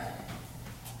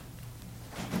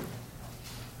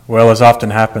Well, as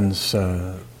often happens,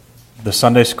 the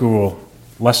Sunday school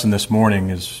lesson this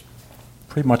morning is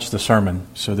pretty much the sermon,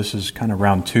 so this is kind of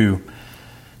round two.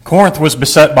 Corinth was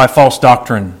beset by false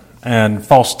doctrine and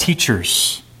false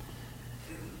teachers.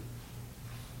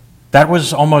 That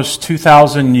was almost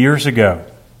 2,000 years ago.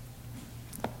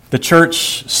 The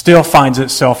church still finds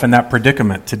itself in that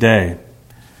predicament today.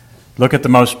 Look at the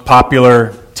most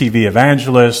popular TV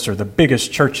evangelists or the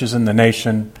biggest churches in the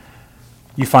nation.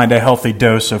 You find a healthy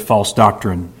dose of false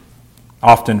doctrine,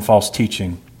 often false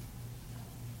teaching.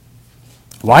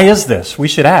 Why is this? We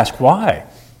should ask, why?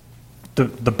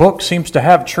 The book seems to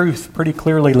have truth pretty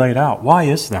clearly laid out. Why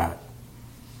is that?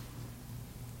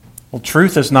 Well,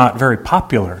 truth is not very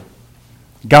popular.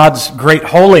 God's great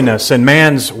holiness and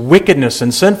man's wickedness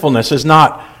and sinfulness is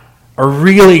not a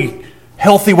really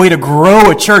healthy way to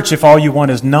grow a church if all you want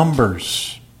is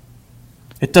numbers.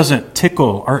 It doesn't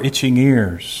tickle our itching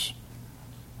ears.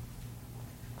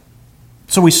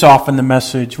 So we soften the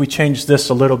message, we change this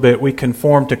a little bit, we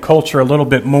conform to culture a little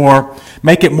bit more,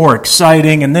 make it more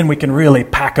exciting, and then we can really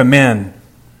pack them in.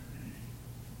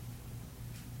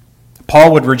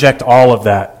 Paul would reject all of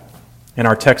that, and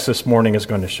our text this morning is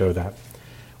going to show that.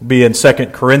 We'll be in 2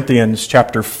 Corinthians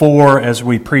chapter 4 as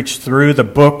we preach through the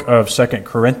book of 2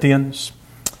 Corinthians.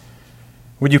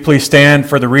 Would you please stand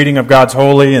for the reading of God's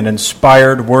holy and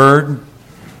inspired word,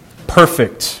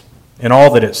 perfect in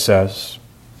all that it says.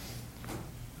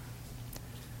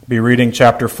 Be reading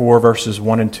chapter 4, verses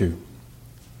 1 and 2.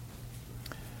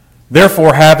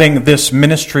 Therefore, having this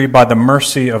ministry by the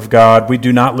mercy of God, we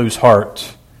do not lose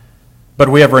heart, but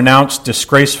we have renounced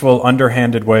disgraceful,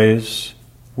 underhanded ways.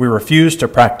 We refuse to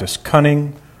practice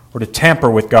cunning or to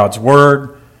tamper with God's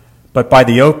word, but by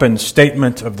the open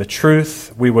statement of the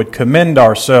truth, we would commend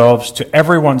ourselves to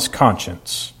everyone's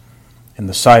conscience in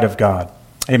the sight of God.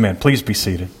 Amen. Please be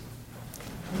seated.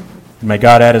 May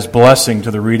God add His blessing to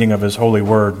the reading of His holy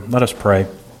word. Let us pray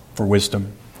for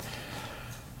wisdom.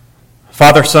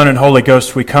 Father, Son, and Holy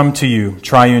Ghost, we come to you,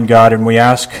 triune God, and we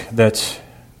ask that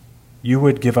you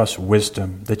would give us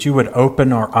wisdom, that you would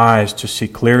open our eyes to see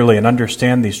clearly and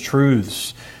understand these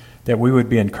truths, that we would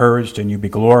be encouraged and you be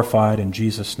glorified in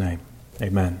Jesus' name.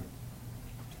 Amen.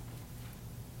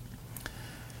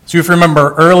 So if you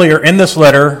remember earlier in this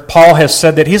letter, Paul has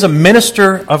said that he's a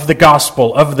minister of the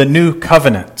gospel, of the new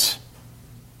covenant.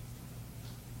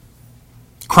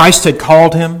 Christ had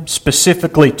called him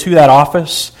specifically to that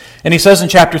office. And he says in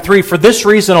chapter 3, for this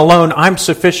reason alone, I'm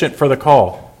sufficient for the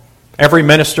call. Every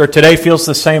minister today feels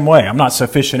the same way. I'm not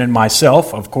sufficient in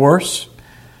myself, of course,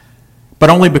 but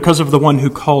only because of the one who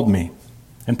called me.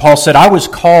 And Paul said, I was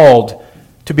called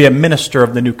to be a minister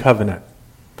of the new covenant.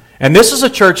 And this is a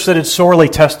church that had sorely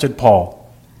tested Paul.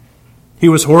 He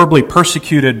was horribly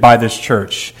persecuted by this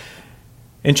church.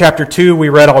 In chapter 2, we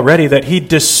read already that he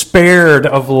despaired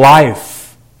of life.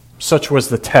 Such was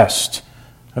the test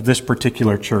of this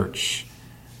particular church.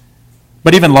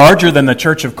 But even larger than the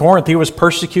church of Corinth, he was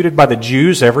persecuted by the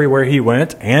Jews everywhere he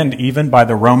went, and even by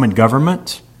the Roman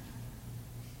government.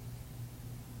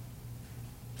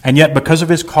 And yet, because of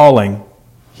his calling,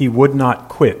 he would not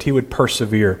quit. He would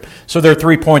persevere. So there are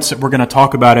 3 points that we're going to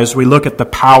talk about as we look at the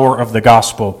power of the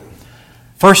gospel.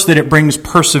 First, that it brings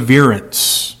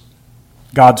perseverance.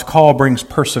 God's call brings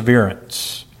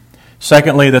perseverance.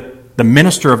 Secondly, that the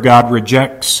minister of God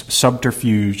rejects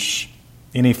subterfuge,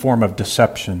 any form of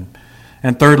deception.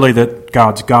 And thirdly, that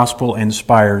God's gospel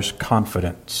inspires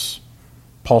confidence.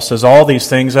 Paul says all these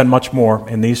things and much more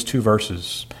in these 2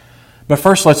 verses. But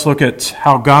first, let's look at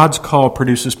how God's call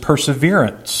produces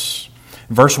perseverance.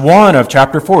 Verse 1 of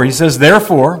chapter 4, he says,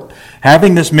 therefore,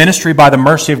 having this ministry by the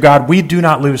mercy of God, we do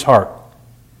not lose heart.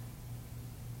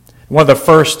 One of the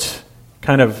first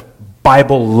kind of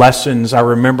Bible lessons I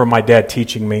remember my dad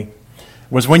teaching me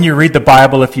was when you read the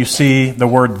Bible, if you see the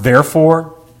word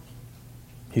therefore,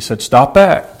 he said, stop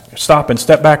and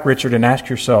step back, Richard, and ask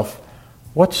yourself,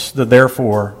 what's the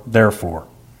therefore?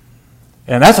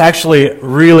 And that's actually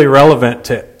really relevant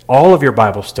to all of your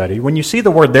Bible study. When you see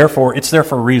the word therefore, it's there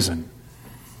for a reason.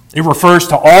 It refers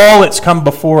to all that's come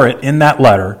before it in that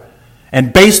letter.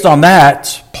 And based on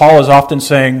that, Paul is often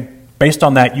saying, based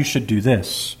on that, you should do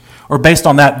this. Or based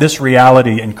on that, this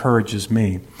reality encourages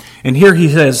me. And here he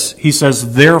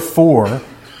says, therefore,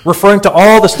 referring to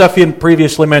all the stuff he had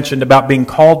previously mentioned about being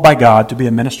called by God to be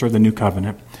a minister of the new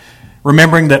covenant,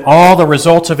 remembering that all the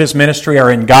results of his ministry are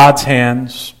in God's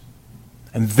hands,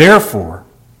 and therefore,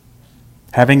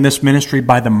 having this ministry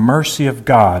by the mercy of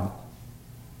God,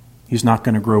 he's not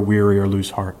going to grow weary or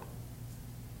lose heart.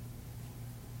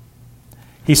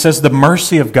 He says the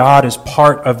mercy of God is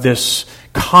part of this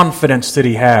confidence that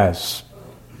he has.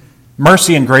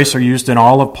 Mercy and grace are used in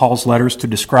all of Paul's letters to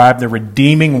describe the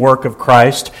redeeming work of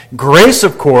Christ. Grace,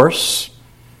 of course,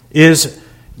 is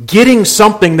getting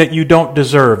something that you don't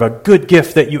deserve, a good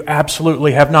gift that you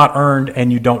absolutely have not earned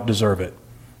and you don't deserve it.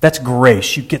 That's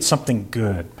grace. You get something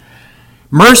good.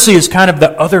 Mercy is kind of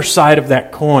the other side of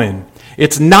that coin.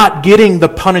 It's not getting the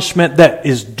punishment that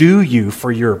is due you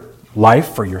for your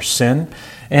life, for your sin.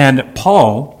 And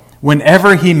Paul,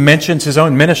 whenever he mentions his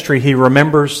own ministry, he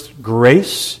remembers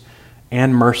grace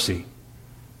and mercy.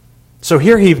 So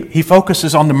here he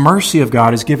focuses on the mercy of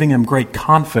God as giving him great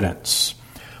confidence.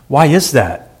 Why is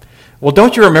that? Well,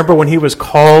 don't you remember when he was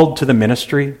called to the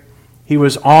ministry? He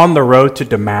was on the road to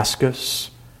Damascus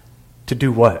to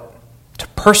do what? To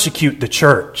persecute the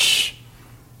church.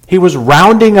 He was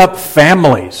rounding up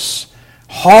families,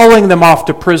 hauling them off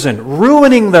to prison,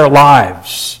 ruining their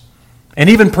lives, and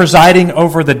even presiding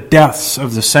over the deaths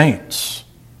of the saints.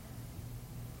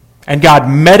 And God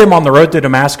met him on the road to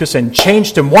Damascus and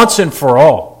changed him once and for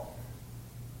all.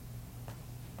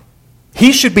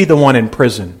 He should be the one in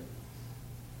prison.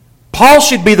 Paul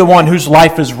should be the one whose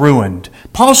life is ruined.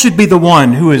 Paul should be the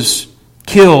one who is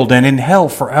killed and in hell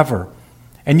forever.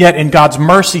 And yet in God's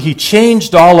mercy, he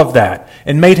changed all of that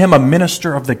and made him a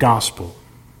minister of the gospel.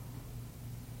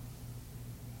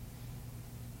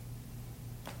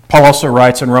 Paul also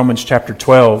writes in Romans chapter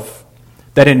 12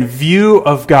 that in view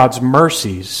of God's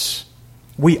mercies,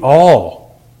 we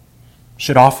all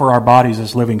should offer our bodies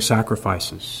as living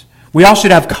sacrifices. We all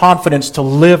should have confidence to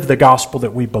live the gospel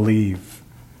that we believe.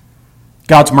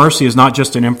 God's mercy is not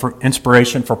just an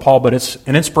inspiration for Paul, but it's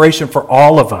an inspiration for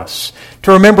all of us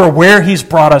to remember where he's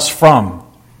brought us from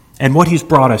and what he's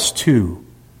brought us to.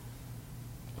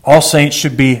 All saints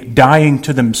should be dying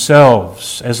to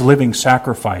themselves as living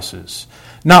sacrifices,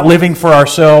 not living for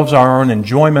ourselves, our own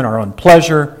enjoyment, our own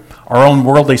pleasure, our own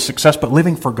worldly success, but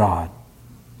living for God,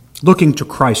 looking to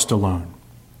Christ alone.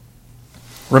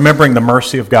 Remembering the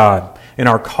mercy of God in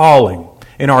our calling,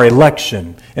 in our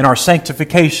election, in our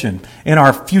sanctification, in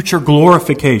our future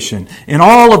glorification, in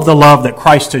all of the love that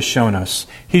Christ has shown us,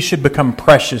 he should become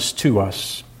precious to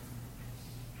us.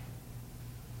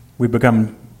 We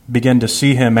begin to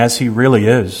see him as he really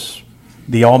is,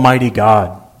 the Almighty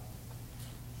God,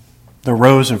 the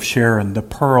rose of Sharon, the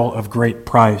pearl of great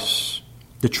price,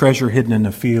 the treasure hidden in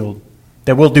the field,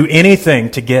 that we'll do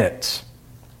anything to get.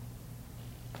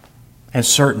 And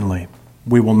certainly,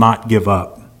 we will not give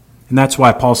up. And that's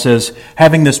why Paul says,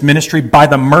 having this ministry by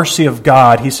the mercy of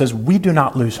God, he says, we do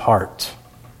not lose heart.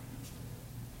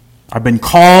 I've been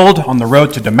called on the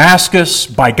road to Damascus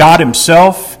by God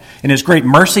himself. In his great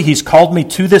mercy, he's called me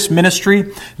to this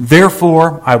ministry.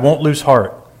 Therefore, I won't lose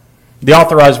heart. The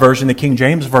Authorized Version, the King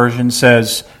James Version,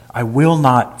 says, I will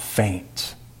not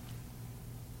faint.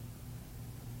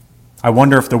 I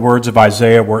wonder if the words of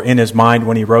Isaiah were in his mind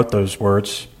when he wrote those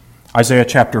words. Isaiah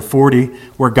chapter 40,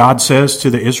 where God says to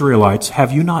the Israelites,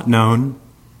 have you not known?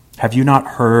 Have you not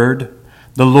heard?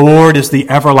 The Lord is the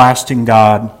everlasting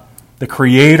God, the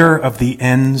creator of the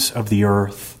ends of the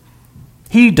earth.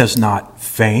 He does not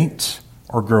faint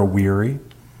or grow weary.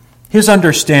 His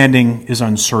understanding is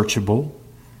unsearchable.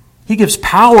 He gives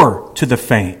power to the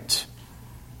faint,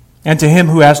 and to him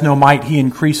who has no might he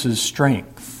increases strength.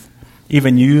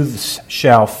 Even youths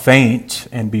shall faint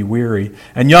and be weary,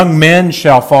 and young men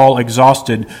shall fall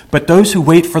exhausted. But those who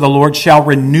wait for the Lord shall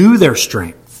renew their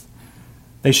strength.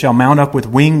 They shall mount up with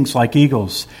wings like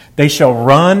eagles. They shall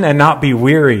run and not be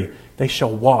weary. They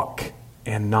shall walk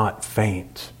and not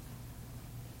faint.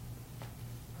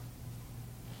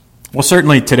 Well,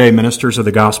 certainly today, ministers of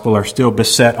the gospel are still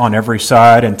beset on every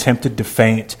side and tempted to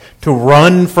faint, to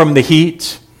run from the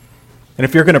heat. And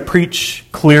if you're going to preach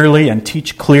clearly and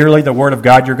teach clearly the Word of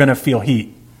God, you're going to feel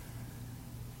heat.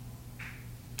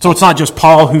 So it's not just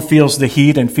Paul who feels the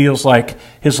heat and feels like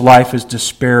his life is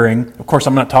despairing. Of course,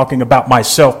 I'm not talking about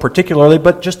myself particularly,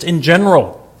 but just in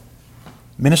general.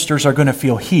 Ministers are going to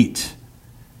feel heat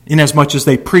inasmuch as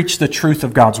they preach the truth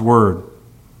of God's Word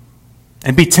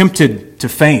and be tempted to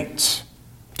faint,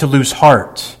 to lose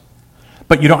heart.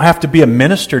 But you don't have to be a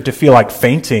minister to feel like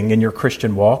fainting in your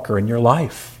Christian walk or in your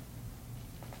life.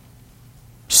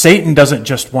 Satan doesn't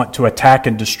just want to attack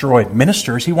and destroy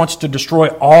ministers. He wants to destroy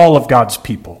all of God's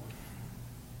people.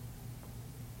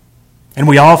 And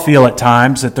we all feel at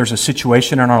times that there's a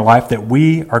situation in our life that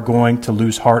we are going to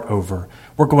lose heart over.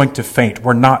 We're going to faint.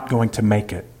 We're not going to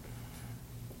make it.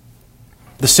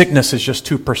 The sickness is just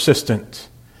too persistent.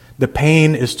 The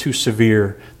pain is too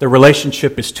severe. The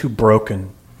relationship is too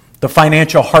broken. The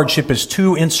financial hardship is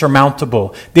too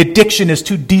insurmountable. The addiction is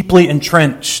too deeply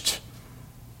entrenched.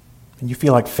 And you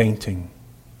feel like fainting.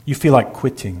 You feel like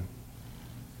quitting.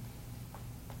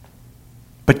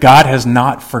 But God has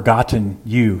not forgotten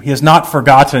you. He has not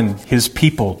forgotten His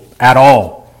people at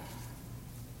all.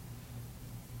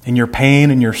 In your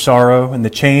pain and your sorrow, in the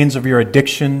chains of your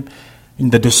addiction, in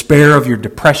the despair of your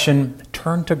depression,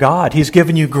 turn to God. He's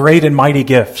given you great and mighty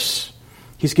gifts.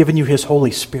 He's given you His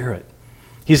Holy Spirit.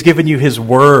 He's given you His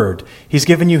Word. He's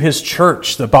given you His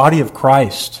church, the body of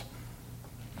Christ.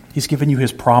 He's given you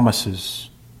His promises.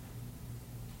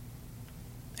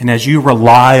 And as you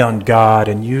rely on God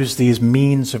and use these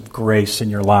means of grace in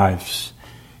your lives,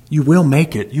 you will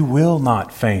make it. You will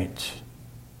not faint.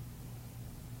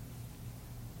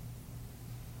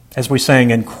 As we sang,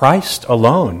 in Christ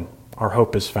alone our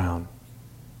hope is found.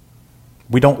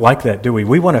 We don't like that, do we?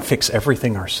 We want to fix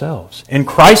everything ourselves. In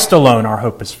Christ alone our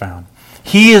hope is found.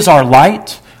 He is our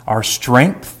light, our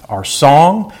strength, our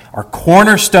song, our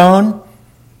cornerstone,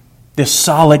 this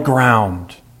solid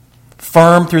ground,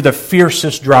 firm through the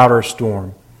fiercest drought or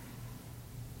storm.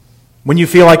 When you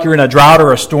feel like you're in a drought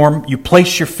or a storm, you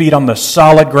place your feet on the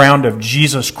solid ground of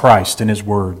Jesus Christ and His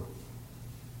Word.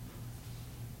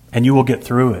 And you will get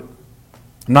through it.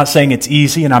 I'm not saying it's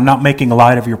easy, and I'm not making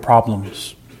light of your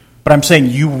problems. But I'm saying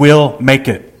you will make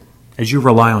it as you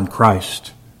rely on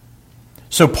Christ.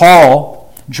 So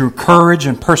Paul drew courage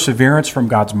and perseverance from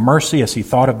God's mercy as he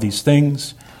thought of these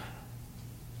things.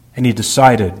 And he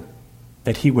decided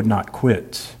that he would not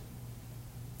quit.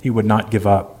 He would not give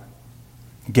up.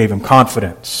 It gave him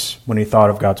confidence when he thought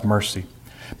of God's mercy.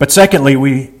 But secondly,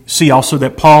 we see also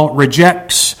that Paul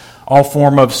rejects all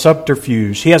form of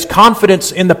subterfuge. He has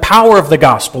confidence in the power of the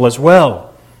gospel as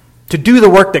well, to do the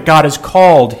work that God has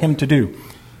called him to do.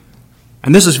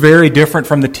 And this is very different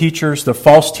from the teachers, the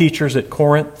false teachers at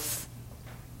Corinth.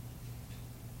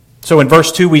 So in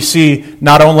verse 2, we see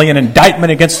not only an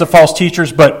indictment against the false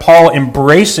teachers, but Paul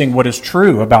embracing what is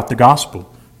true about the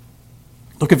gospel.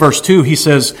 Look at verse 2. He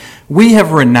says, "We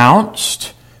have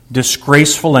renounced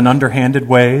disgraceful and underhanded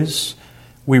ways.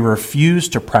 We refuse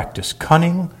to practice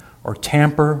cunning or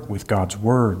tamper with God's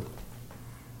word."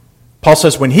 Paul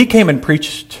says when he came and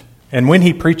preached, and when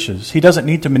he preaches, he doesn't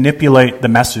need to manipulate the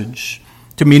message,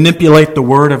 to manipulate the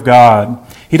word of God.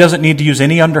 He doesn't need to use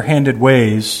any underhanded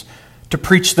ways to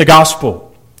preach the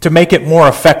gospel, to make it more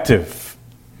effective.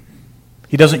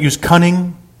 He doesn't use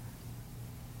cunning.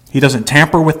 He doesn't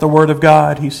tamper with the word of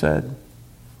God, he said.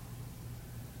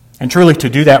 And truly to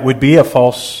do that would be a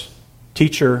false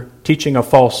teacher teaching a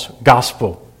false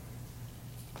gospel.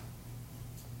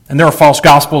 And there are false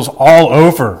gospels all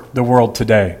over the world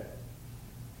today.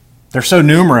 They're so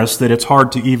numerous that it's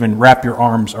hard to even wrap your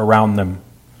arms around them.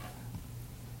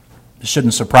 It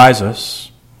shouldn't surprise us.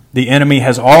 The enemy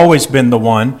has always been the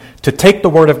one to take the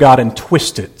Word of God and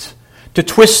twist it, to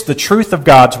twist the truth of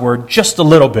God's Word just a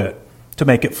little bit to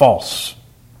make it false,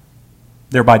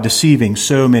 thereby deceiving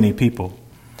so many people.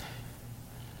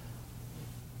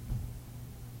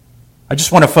 I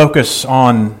just want to focus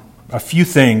on a few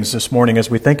things this morning as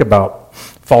we think about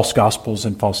false gospels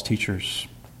and false teachers.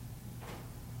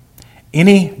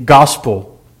 Any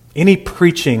gospel, any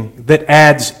preaching that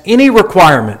adds any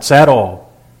requirements at all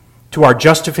to our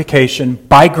justification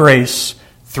by grace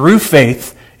through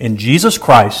faith in Jesus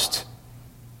Christ,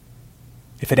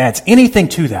 if it adds anything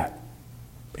to that,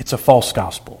 it's a false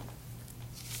gospel.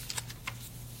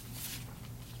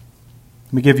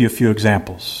 Let me give you a few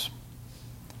examples.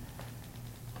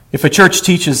 If a church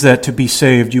teaches that to be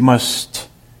saved, you must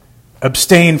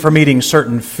abstain from eating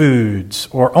certain foods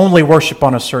or only worship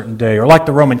on a certain day, or like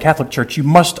the Roman Catholic Church, you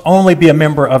must only be a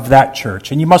member of that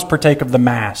church and you must partake of the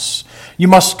Mass. You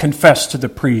must confess to the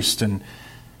priest. And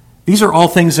these are all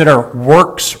things that are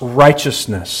works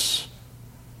righteousness.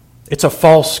 It's a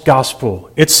false gospel.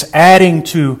 It's adding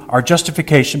to our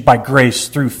justification by grace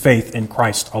through faith in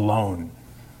Christ alone.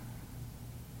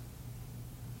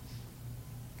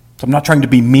 So I'm not trying to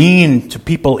be mean to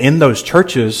people in those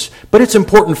churches, but it's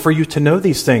important for you to know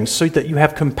these things so that you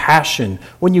have compassion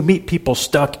when you meet people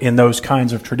stuck in those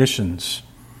kinds of traditions.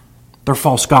 They're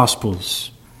false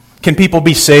gospels. Can people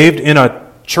be saved in a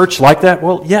church like that?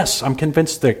 Well, yes, I'm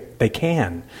convinced that they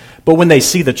can. But when they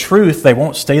see the truth, they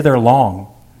won't stay there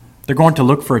long. They're going to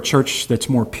look for a church that's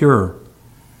more pure,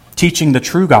 teaching the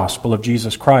true gospel of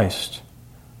Jesus Christ.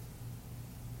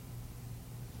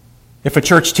 If a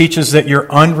church teaches that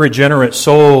your unregenerate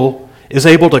soul is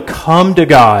able to come to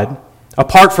God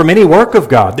apart from any work of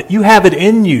God, that you have it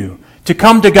in you to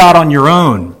come to God on your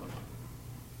own,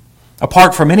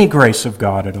 apart from any grace of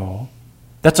God at all,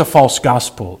 that's a false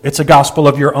gospel. It's a gospel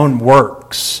of your own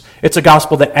works. It's a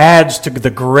gospel that adds to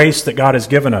the grace that God has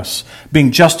given us,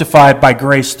 being justified by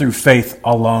grace through faith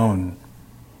alone.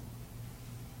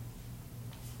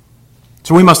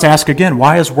 So we must ask again,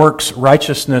 why is works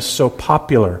righteousness so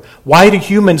popular? Why do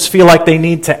humans feel like they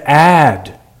need to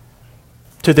add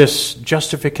to this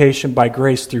justification by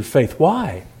grace through faith?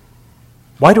 Why?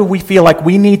 Why do we feel like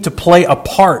we need to play a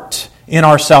part in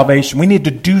our salvation? We need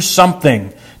to do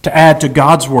something to add to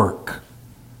God's work.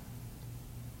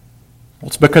 Well,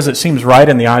 it's because it seems right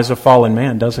in the eyes of fallen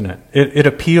man, doesn't it? It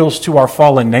appeals to our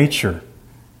fallen nature.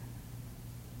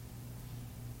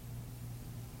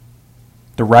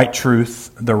 The right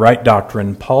truth, the right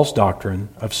doctrine, Paul's doctrine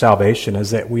of salvation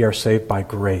is that we are saved by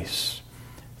grace,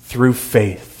 through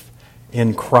faith,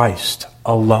 in Christ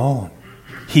alone.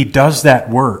 He does that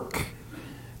work.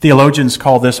 Theologians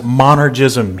call this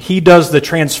monergism. He does the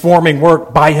transforming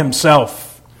work by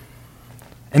himself.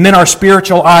 And then our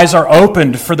spiritual eyes are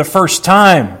opened for the first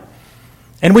time.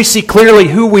 And we see clearly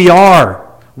who we are,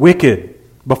 wicked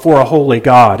before a holy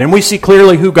God. And we see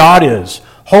clearly who God is,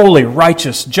 holy,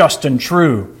 righteous, just, and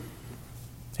true.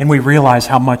 And we realize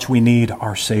how much we need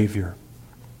our Savior.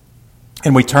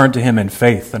 And we turn to Him in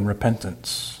faith and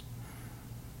repentance.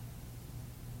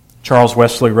 Charles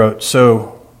Wesley wrote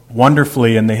so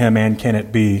wonderfully in the hymn, "And Can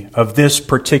It Be?" of this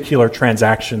particular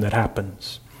transaction that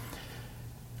happens.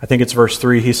 I think it's verse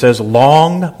 3. He says,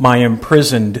 "Long my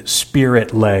imprisoned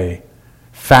spirit lay,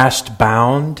 fast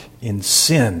bound in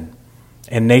sin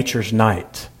and nature's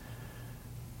night.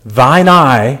 Thine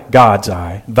eye, God's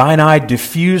eye, thine eye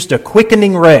diffused a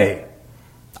quickening ray.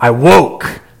 I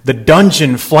woke, the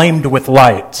dungeon flamed with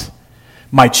light.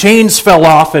 My chains fell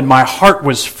off and my heart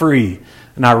was free,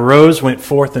 and I rose, went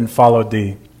forth, and followed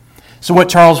thee." So what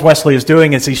Charles Wesley is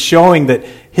doing is he's showing that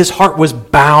his heart was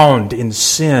bound in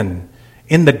sin,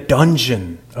 in the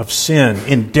dungeon of sin,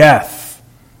 in death.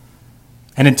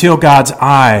 And until God's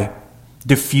eye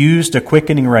diffused a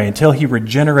quickening ray, until He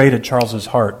regenerated Charles's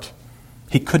heart,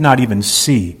 he could not even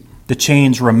see. The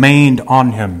chains remained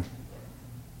on him.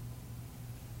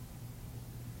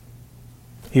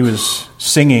 He was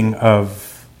singing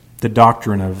of the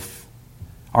doctrine of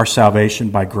our salvation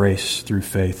by grace through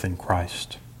faith in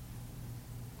Christ.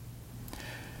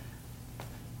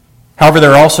 However,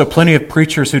 there are also plenty of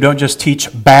preachers who don't just teach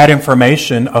bad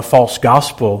information, a false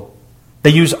gospel. They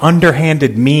use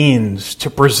underhanded means to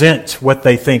present what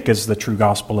they think is the true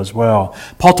gospel as well.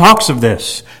 Paul talks of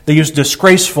this. They use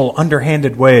disgraceful,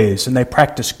 underhanded ways, and they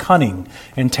practice cunning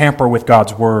and tamper with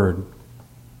God's word.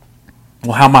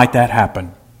 Well, how might that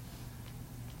happen?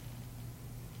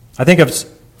 I think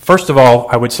first of all,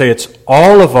 I would say it's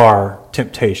all of our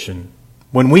temptation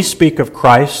when we speak of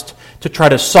Christ to try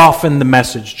to soften the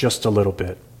message just a little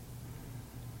bit.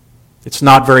 It's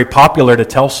not very popular to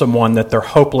tell someone that they're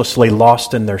hopelessly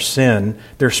lost in their sin,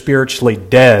 they're spiritually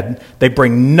dead, they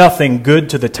bring nothing good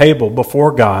to the table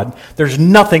before God, there's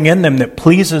nothing in them that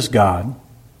pleases God.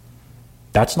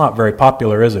 That's not very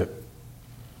popular, is it?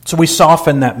 So we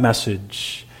soften that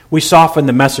message. We soften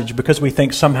the message because we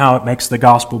think somehow it makes the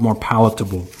gospel more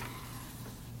palatable.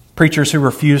 Preachers who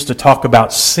refuse to talk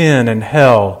about sin and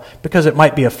hell because it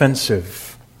might be offensive,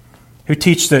 who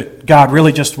teach that God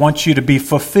really just wants you to be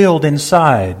fulfilled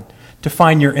inside, to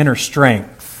find your inner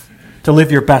strength, to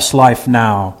live your best life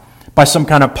now, by some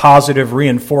kind of positive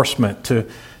reinforcement, to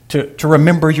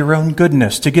remember your own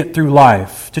goodness, to get through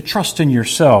life, to trust in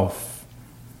yourself.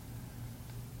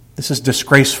 This is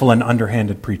disgraceful and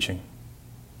underhanded preaching.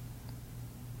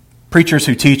 Preachers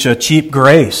who teach a cheap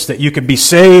grace, that you can be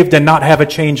saved and not have a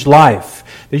changed life,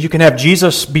 that you can have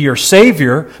Jesus be your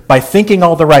Savior by thinking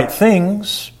all the right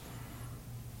things,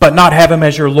 but not have Him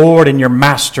as your Lord and your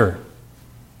Master,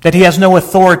 that He has no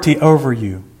authority over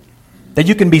you, that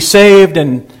you can be saved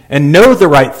and know the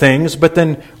right things, but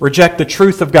then reject the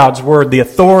truth of God's Word, the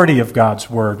authority of God's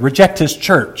Word, reject His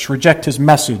church, reject His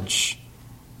message.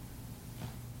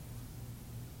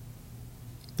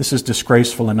 This is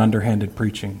disgraceful and underhanded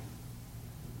preaching.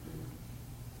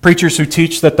 Preachers who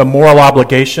teach that the moral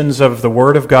obligations of the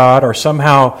Word of God are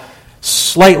somehow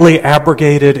slightly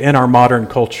abrogated in our modern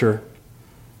culture.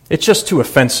 It's just too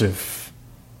offensive.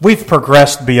 We've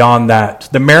progressed beyond that.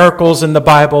 The miracles in the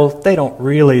Bible, they don't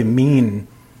really mean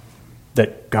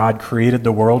that God created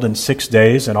the world in 6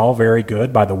 days and all very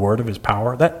good by the word of His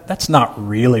power. That's not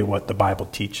really what the Bible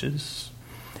teaches.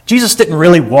 Jesus didn't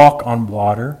really walk on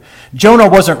water. Jonah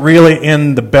wasn't really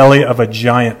in the belly of a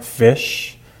giant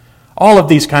fish. All of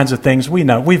these kinds of things we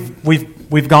know.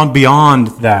 We've gone beyond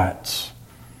that.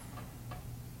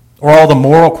 Or all the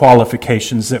moral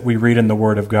qualifications that we read in the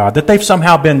Word of God, that they've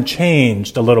somehow been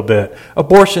changed a little bit.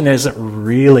 Abortion isn't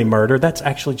really murder. That's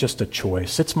actually just a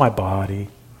choice. It's my body.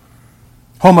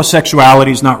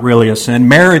 Homosexuality is not really a sin.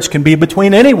 Marriage can be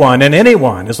between anyone and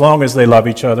anyone as long as they love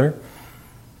each other.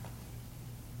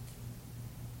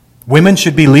 Women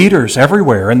should be leaders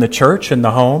everywhere, in the church, in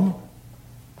the home.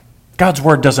 God's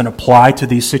word doesn't apply to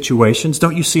these situations.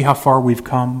 Don't you see how far we've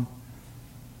come?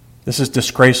 This is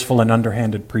disgraceful and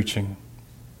underhanded preaching.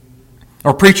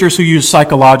 Or preachers who use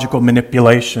psychological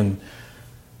manipulation,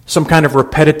 some kind of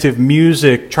repetitive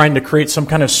music, trying to create some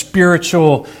kind of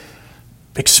spiritual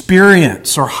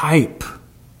experience or hype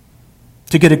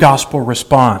to get a gospel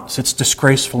response. It's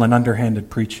disgraceful and underhanded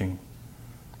preaching.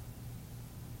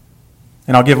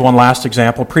 And I'll give one last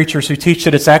example. Preachers who teach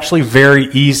that it's actually very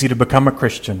easy to become a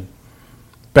Christian.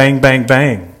 Bang, bang,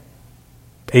 bang.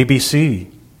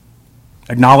 ABC.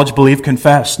 Acknowledge, believe,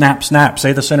 confess. Snap, snap.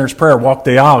 Say the sinner's prayer. Walk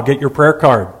the aisle. Get your prayer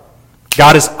card.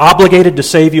 God is obligated to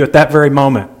save you at that very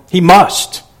moment. He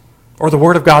must, or the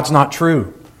Word of God's not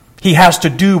true. He has to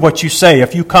do what you say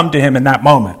if you come to Him in that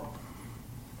moment.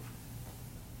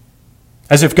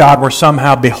 As if God were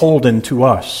somehow beholden to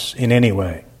us in any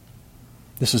way.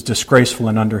 This is disgraceful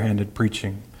and underhanded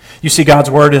preaching. You see, God's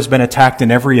Word has been attacked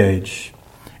in every age.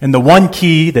 And the one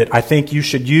key that I think you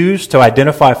should use to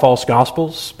identify false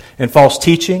gospels and false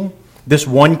teaching, this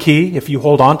one key, if you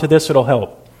hold on to this, it'll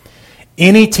help.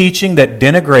 Any teaching that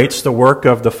denigrates the work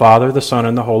of the Father, the Son,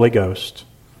 and the Holy Ghost,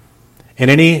 and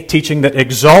any teaching that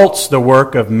exalts the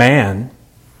work of man,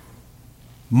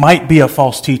 might be a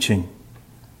false teaching.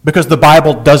 Because the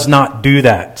Bible does not do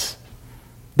that.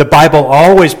 The Bible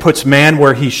always puts man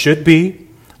where he should be,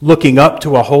 looking up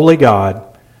to a holy God,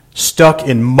 stuck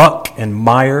in muck and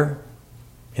mire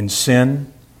and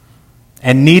sin,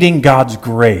 and needing God's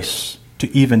grace to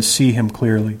even see Him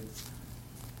clearly.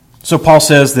 So Paul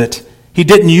says that he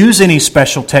didn't use any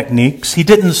special techniques. He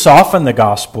didn't soften the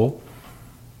gospel.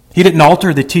 He didn't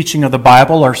alter the teaching of the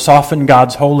Bible or soften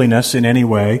God's holiness in any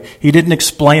way. He didn't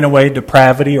explain away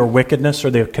depravity or wickedness or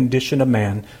the condition of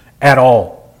man at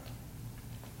all.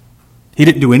 He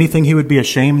didn't do anything he would be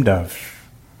ashamed of.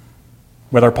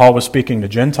 Whether Paul was speaking to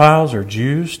Gentiles or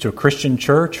Jews, to a Christian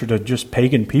church, or to just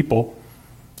pagan people,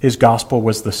 his gospel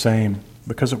was the same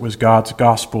because it was God's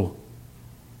gospel.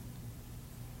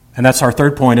 And that's our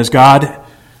third point, is God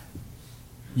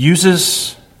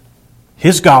uses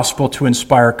His gospel to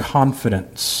inspire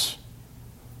confidence.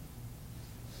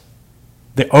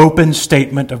 The open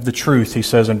statement of the truth, he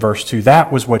says in verse 2,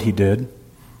 that was what he did.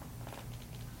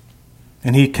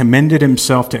 And he commended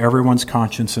himself to everyone's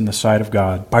conscience in the sight of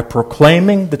God by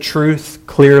proclaiming the truth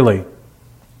clearly.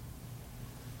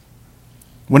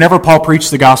 Whenever Paul preached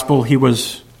the gospel, he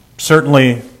was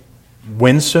certainly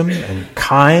winsome and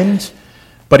kind,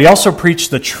 but he also preached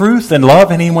the truth and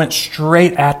love, and he went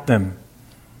straight at them.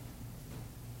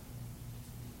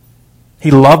 He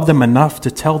loved them enough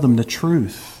to tell them the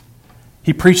truth.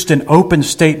 He preached an open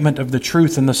statement of the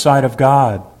truth in the sight of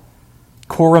God.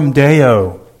 Coram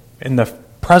Deo, in the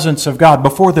presence of God,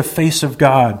 before the face of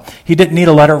God. He didn't need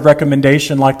a letter of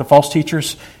recommendation like the false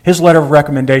teachers. His letter of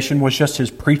recommendation was just his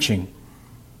preaching.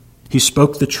 He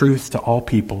spoke the truth to all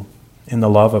people in the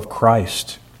love of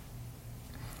Christ.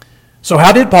 So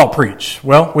how did Paul preach?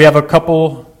 Well, we have a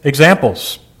couple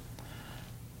examples.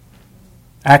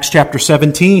 Acts chapter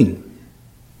 17.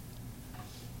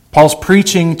 Paul's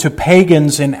preaching to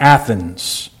pagans in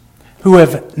Athens who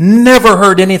have never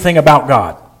heard anything about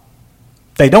God.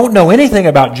 They don't know anything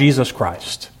about Jesus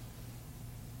Christ.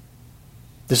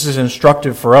 This is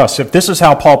instructive for us. If this is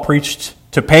how Paul preached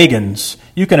to pagans,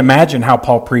 you can imagine how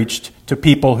Paul preached to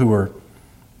people who were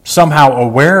somehow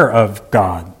aware of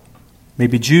God.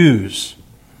 Maybe Jews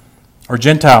or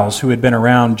Gentiles who had been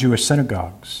around Jewish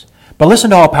synagogues. But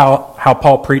listen to how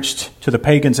Paul preached to the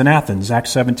pagans in Athens, Acts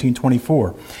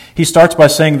 17:24. He starts by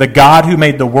saying, "The God who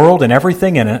made the world and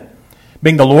everything in it,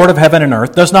 being the Lord of heaven and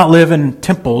earth, does not live in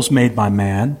temples made by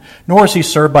man, nor is he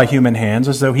served by human hands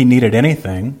as though he needed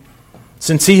anything,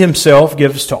 since he himself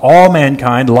gives to all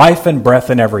mankind life and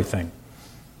breath and everything."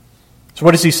 So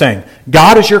what is he saying?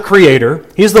 God is your creator.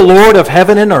 He's the Lord of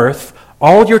heaven and earth.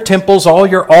 All your temples, all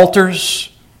your altars,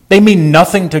 they mean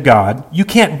nothing to God. You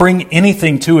can't bring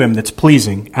anything to Him that's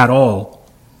pleasing at all.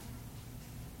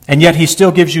 And yet He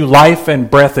still gives you life and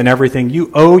breath and everything.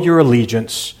 You owe your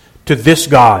allegiance to this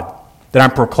God that I'm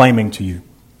proclaiming to you.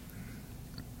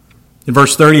 In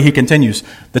verse 30, he continues,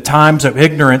 "The times of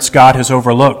ignorance God has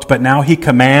overlooked, but now He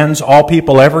commands all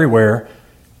people everywhere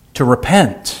to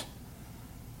repent."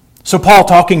 So Paul,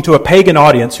 talking to a pagan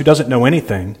audience who doesn't know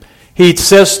anything, he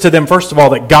says to them, first of all,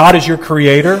 that God is your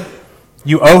creator,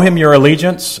 you owe Him your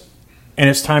allegiance, and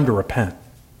it's time to repent.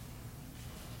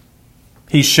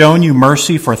 He's shown you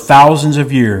mercy for thousands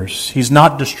of years. He's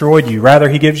not destroyed you. Rather,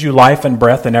 He gives you life and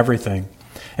breath and everything.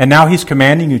 And now He's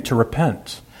commanding you to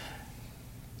repent.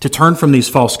 to turn from these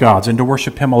false gods and to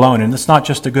worship Him alone. And it's not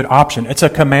just a good option. It's a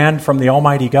command from the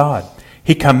Almighty God.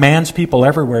 He commands people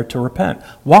everywhere to repent.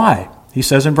 Why? He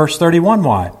says in verse 31,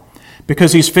 why?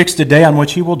 Because He's fixed a day on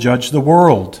which He will judge the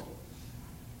world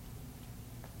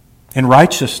in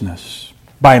righteousness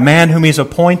by a man whom He's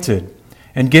appointed,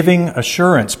 and giving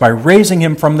assurance by raising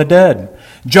Him from the dead.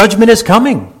 Judgment is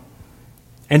coming.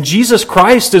 And Jesus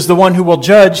Christ is the one who will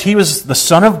judge. He was the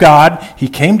Son of God. He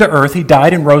came to earth. He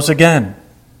died and rose again.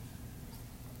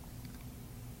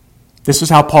 This is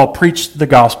how Paul preached the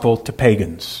gospel to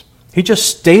pagans. He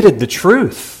just stated the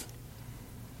truth.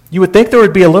 You would think there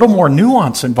would be a little more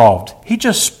nuance involved. He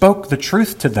just spoke the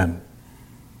truth to them.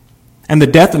 And the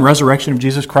death and resurrection of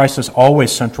Jesus Christ is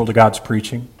always central to God's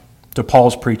preaching, to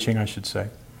Paul's preaching, I should say.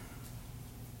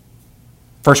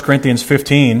 1 Corinthians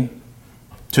 15,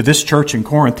 to this church in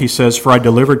Corinth, he says, "For I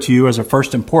delivered to you as of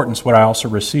first importance what I also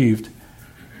received,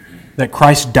 that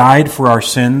Christ died for our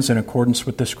sins in accordance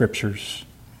with the Scriptures,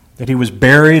 that He was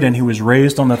buried and He was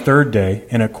raised on the third day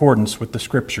in accordance with the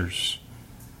Scriptures."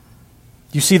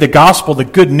 You see, the gospel, the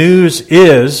good news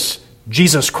is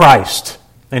Jesus Christ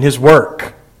and His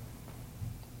work.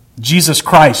 Jesus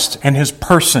Christ and His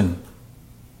person.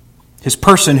 His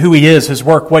person, who He is, His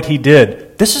work, what He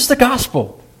did. This is the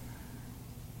gospel.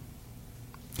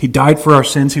 He died for our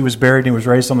sins, He was buried, and He was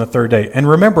raised on the third day. And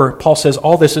remember, Paul says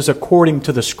all this is according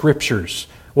to the Scriptures.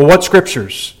 Well, what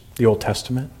Scriptures? The Old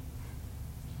Testament.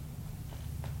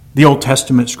 The Old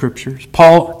Testament Scriptures.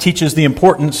 Paul teaches the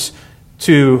importance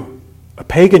to a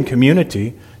pagan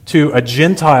community, to a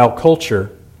Gentile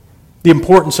culture, the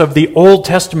importance of the Old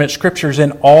Testament Scriptures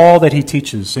in all that he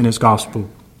teaches in his gospel.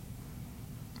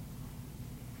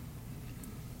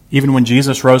 Even when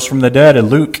Jesus rose from the dead, in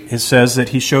Luke, it says that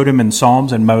He showed Him in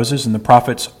Psalms and Moses and the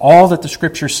prophets all that the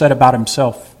Scriptures said about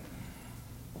Himself.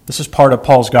 This is part of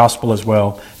Paul's gospel as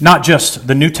well. Not just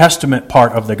the New Testament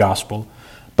part of the gospel,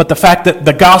 but the fact that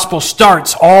the gospel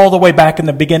starts all the way back in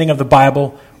the beginning of the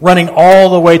Bible, running all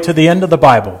the way to the end of the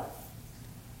Bible.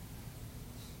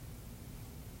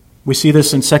 We see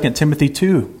this in 2 Timothy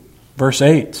 2, verse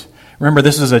 8. Remember,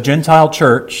 this is a Gentile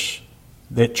church,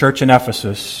 the church in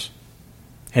Ephesus,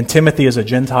 and Timothy is a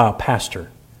Gentile pastor.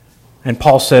 And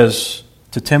Paul says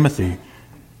to Timothy,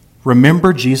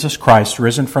 "Remember Jesus Christ,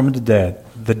 risen from the dead,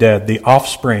 the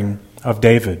offspring of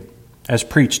David, as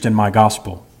preached in my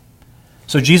gospel."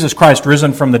 So Jesus Christ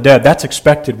risen from the dead, that's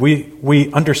expected.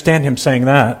 We understand him saying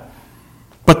that.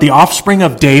 But the offspring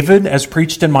of David, as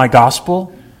preached in my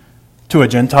gospel, to a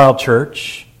Gentile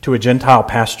church, to a Gentile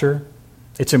pastor,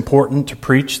 it's important to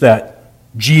preach that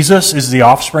Jesus is the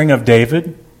offspring of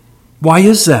David. Why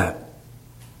is that?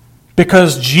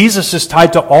 Because Jesus is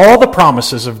tied to all the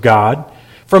promises of God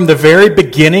from the very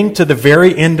beginning to the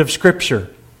very end of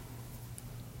Scripture.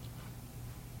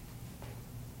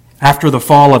 After the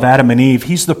fall of Adam and Eve,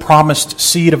 He's the promised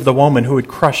seed of the woman who would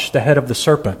crush the head of the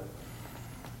serpent.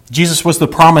 Jesus was the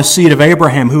promised seed of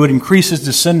Abraham who would increase his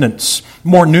descendants,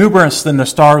 more numerous than the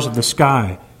stars of the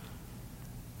sky.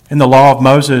 In the law of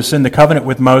Moses, in the covenant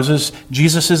with Moses,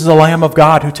 Jesus is the Lamb of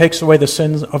God who takes away the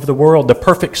sins of the world, the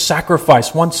perfect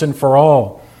sacrifice once and for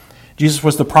all. Jesus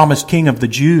was the promised King of the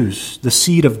Jews, the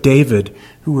seed of David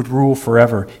who would rule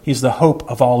forever. He's the hope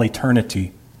of all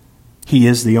eternity. He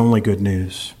is the only good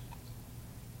news.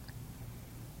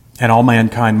 And all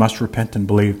mankind must repent and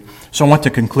believe. So I want to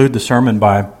conclude the sermon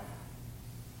by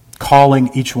calling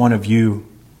each one of you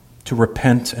to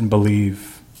repent and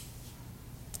believe.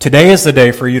 Today is the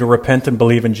day for you to repent and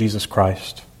believe in Jesus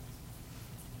Christ.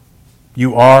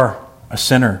 You are a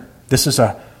sinner. This is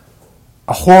a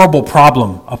horrible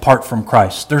problem apart from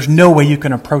Christ. There's no way you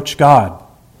can approach God.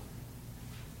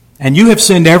 And you have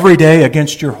sinned every day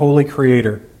against your holy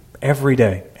Creator. Every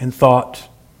day. In thought,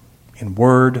 in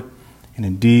word, and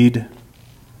in deed.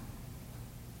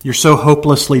 You're so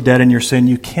hopelessly dead in your sin,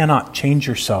 you cannot change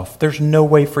yourself. There's no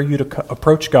way for you to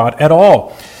approach God at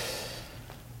all.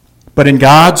 But in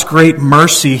God's great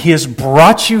mercy, He has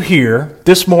brought you here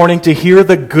this morning to hear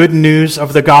the good news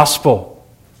of the gospel.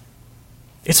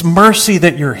 It's mercy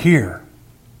that you're here.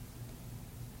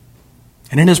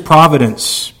 And in His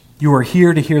providence, you are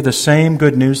here to hear the same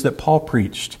good news that Paul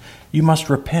preached. You must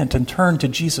repent and turn to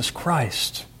Jesus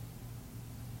Christ.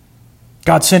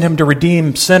 God sent Him to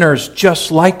redeem sinners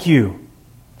just like you.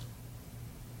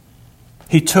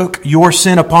 He took your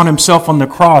sin upon Himself on the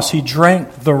cross. He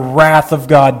drank the wrath of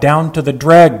God down to the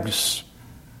dregs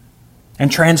and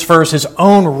transfers His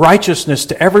own righteousness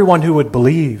to everyone who would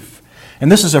believe.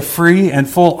 And this is a free and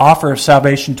full offer of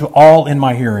salvation to all in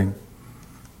my hearing.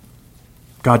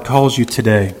 God calls you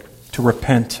today to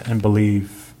repent and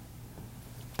believe.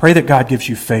 Pray that God gives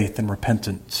you faith and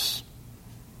repentance.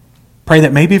 Pray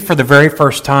that maybe for the very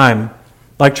first time,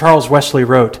 like Charles Wesley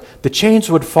wrote, the chains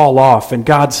would fall off and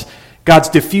God's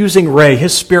diffusing ray,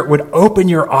 His Spirit would open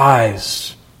your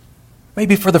eyes,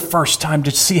 maybe for the first time,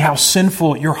 to see how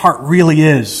sinful your heart really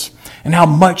is and how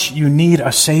much you need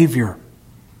a Savior,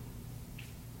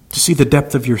 to see the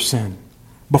depth of your sin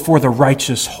before the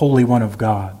righteous, Holy One of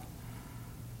God.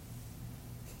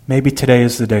 Maybe today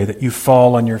is the day that you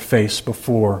fall on your face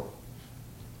before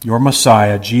your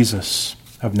Messiah, Jesus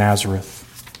of Nazareth.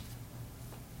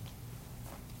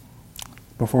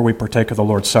 Before we partake of the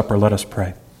Lord's Supper, let us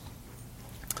pray.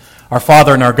 Our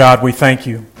Father and our God, we thank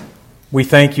you. We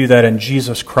thank you that in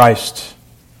Jesus Christ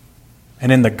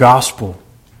and in the gospel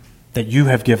that you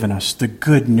have given us, the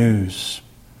good news,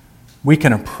 we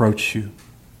can approach you.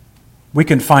 We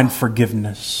can find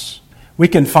forgiveness. We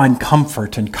can find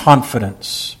comfort and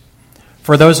confidence.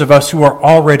 For those of us who are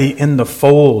already in the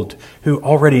fold, who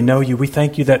already know you, we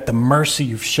thank you that the mercy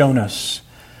you've shown us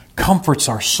comforts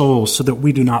our souls so that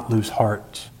we do not lose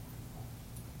heart.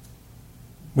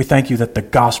 We thank you that the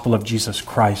gospel of Jesus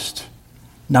Christ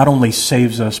not only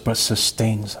saves us, but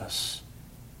sustains us.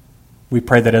 We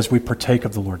pray that as we partake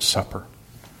of the Lord's Supper,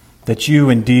 that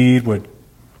you indeed would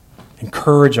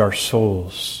encourage our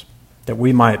souls, that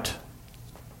we might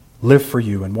live for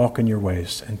you and walk in your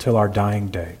ways until our dying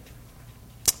day.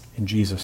 In Jesus'